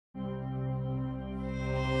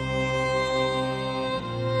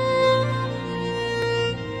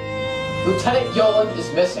Lieutenant Yoland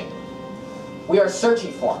is missing. We are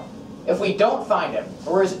searching for him. If we don't find him,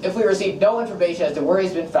 or if we receive no information as to where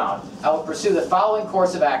he's been found, I will pursue the following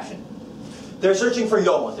course of action. They're searching for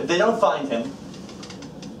Yoland. If they don't find him,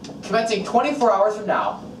 commencing 24 hours from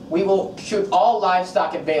now, we will shoot all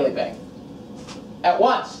livestock in Baileybank. At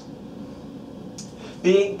once.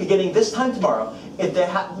 Beginning this time tomorrow, if they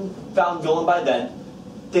haven't found Yoland by then,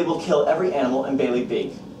 they will kill every animal in Bailey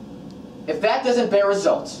Beak. If that doesn't bear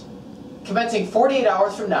results, commencing 48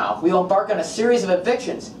 hours from now, we will embark on a series of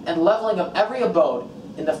evictions and leveling of every abode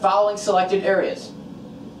in the following selected areas.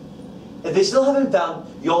 If they still haven't found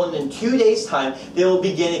Yoland in 2 days' time, they will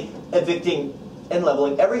begin evicting and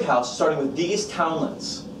leveling every house, starting with these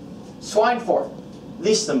townlands: Swineford,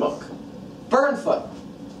 Listenmook, Burnfoot,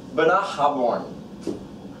 Benahaborn,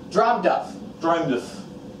 Dromduff, Dromduff,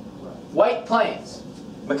 White Plains,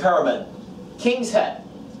 McCaraman, King's Head.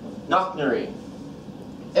 Knocknary.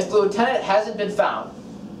 If the lieutenant hasn't been found,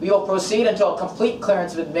 we will proceed until a complete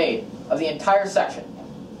clearance has been made of the entire section.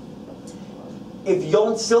 If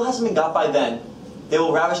Yoland still hasn't been got by then, they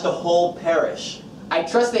will ravage the whole parish. I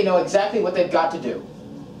trust they know exactly what they've got to do.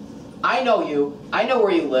 I know you. I know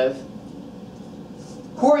where you live.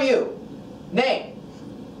 Who are you? Name.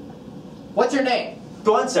 What's your name?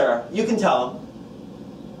 Go on, Sarah. You can tell him.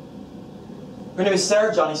 Her name is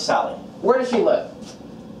Sarah Johnny Sally. Where does she live?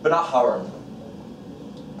 Benahaborn.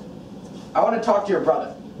 I want to talk to your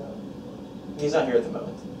brother. He's not here at the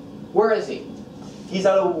moment. Where is he? He's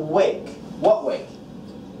at a wake. What wake?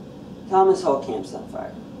 Thomas Hall camp's on fire.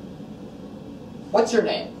 What's your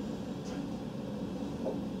name?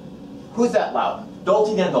 Who's that loud?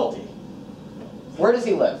 Dolty Dan Dolty. Where does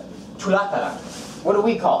he live? Tulatarak. What do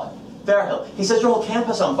we call it? Fairhill. He says your whole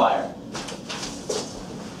campus on fire.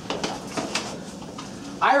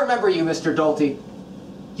 I remember you, Mr. Dolty.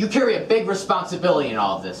 You carry a big responsibility in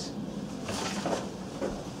all of this.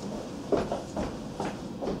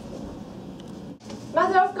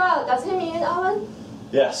 Mother of God, does he mean Owen?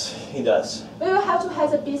 Yes, he does. We will have to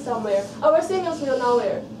hide the beast somewhere. Our signals will know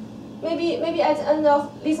where. Maybe at the end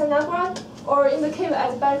of Lisa Nagran, or in the cave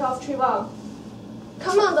at the back of Trivon.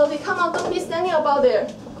 Come on, Dolly, come on, don't be standing about there.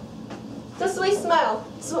 The sweet smell.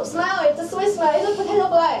 Smell it, the sweet smell. It's a potato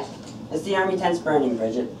blight. It's the army tents burning,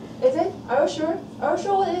 Bridget. Is it? Are you sure? Are you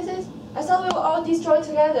sure what it is? I thought we were all destroyed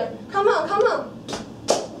together. Come on, come on.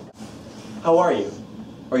 How are you?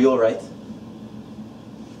 Are you alright?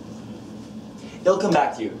 It'll come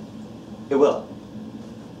back to you. It will.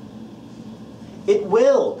 It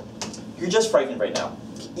will! You're just frightened right now.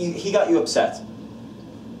 He got you upset.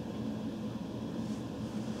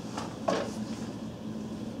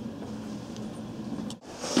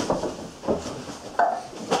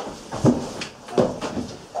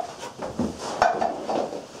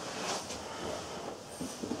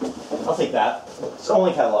 I'll take that. It's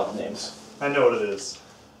only catalog of names. I know what it is.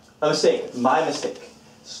 A mistake. My mistake.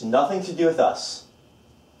 It's nothing to do with us.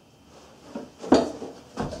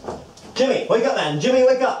 Jimmy, wake up, man. Jimmy,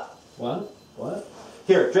 wake up. What? What?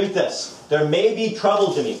 Here, drink this. There may be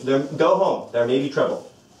trouble, Jimmy. Go home. There may be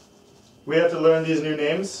trouble. We have to learn these new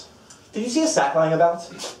names. Did you see a sack lying about?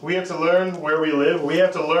 We have to learn where we live. We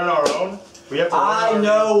have to learn our own. We have to learn I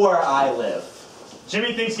know where I live.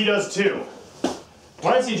 Jimmy thinks he does too.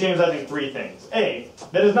 When I see James, I think three things. A,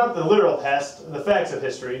 that is not the literal past, the facts of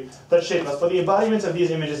history, that shape us, but the embodiments of these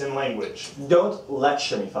images in language. Don't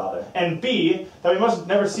lecture me, Father. And B, that we must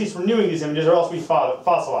never cease renewing these images or else we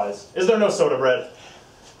fossilized. Is there no soda bread?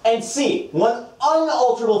 And C, one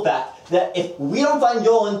unalterable fact, that if we don't find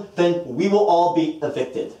Yoland, then we will all be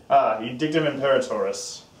evicted. Ah, dictum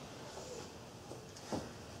imperatoris.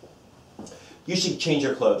 You should change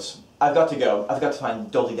your clothes. I've got to go. I've got to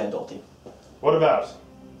find Dolty Dan Dolty. What about?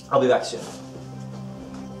 I'll be back soon.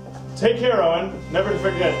 Take care, Owen. Never to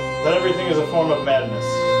forget that everything is a form of madness.